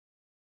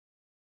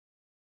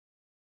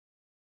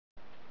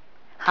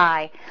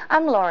Hi,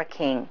 I'm Laura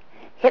King.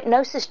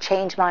 Hypnosis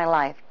changed my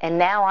life, and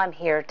now I'm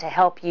here to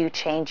help you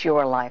change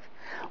your life.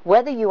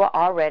 Whether you are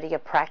already a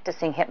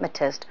practicing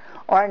hypnotist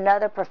or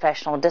another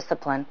professional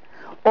discipline,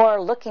 or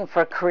are looking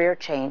for a career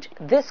change,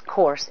 this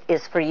course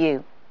is for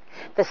you.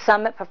 The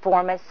Summit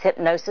Performance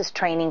Hypnosis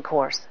Training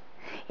Course.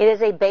 It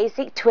is a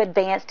basic to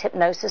advanced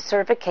hypnosis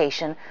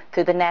certification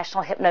through the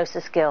National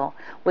Hypnosis Guild,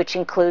 which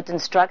includes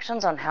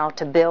instructions on how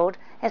to build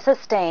and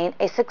sustain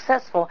a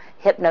successful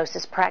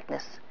hypnosis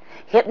practice.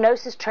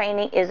 Hypnosis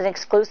training is an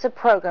exclusive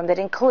program that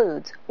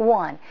includes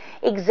 1.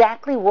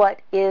 Exactly what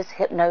is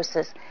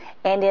hypnosis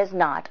and is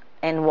not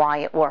and why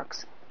it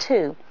works.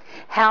 2.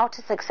 How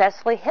to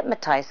successfully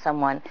hypnotize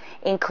someone,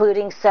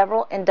 including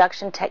several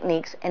induction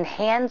techniques and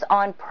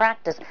hands-on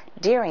practice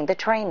during the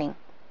training.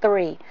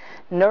 3.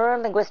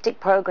 Neuro-linguistic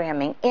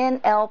programming,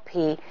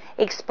 NLP,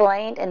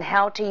 explained and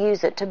how to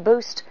use it to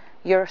boost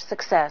your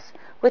success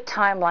with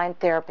timeline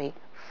therapy.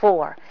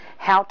 4.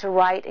 How to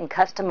write and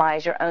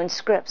customize your own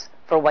scripts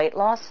for weight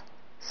loss,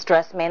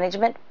 stress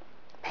management,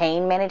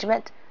 pain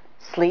management,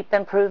 sleep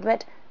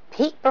improvement,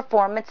 peak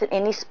performance in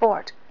any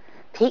sport,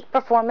 peak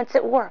performance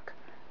at work,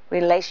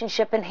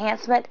 relationship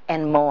enhancement,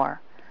 and more.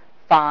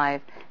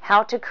 5.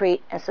 How to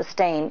create and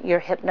sustain your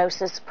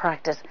hypnosis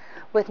practice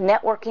with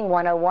Networking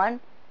 101,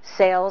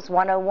 Sales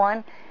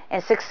 101,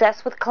 and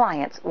Success with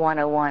Clients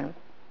 101.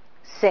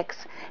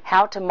 6.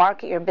 How to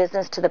market your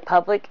business to the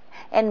public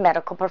and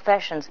medical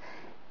professions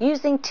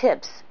using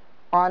tips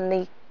on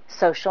the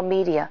social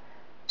media.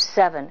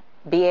 7.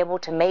 Be able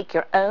to make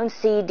your own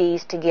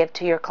CDs to give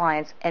to your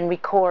clients and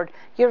record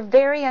your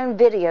very own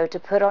video to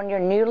put on your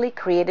newly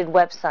created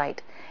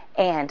website.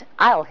 And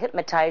I'll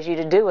hypnotize you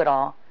to do it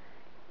all.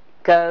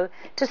 Go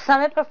to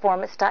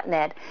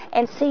summitperformance.net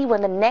and see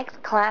when the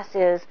next class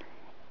is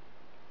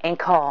and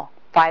call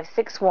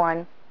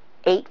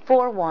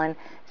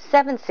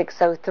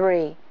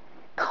 561-841-7603.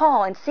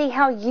 Call and see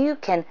how you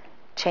can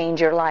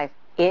change your life.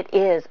 It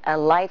is a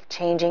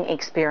life-changing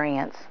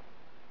experience.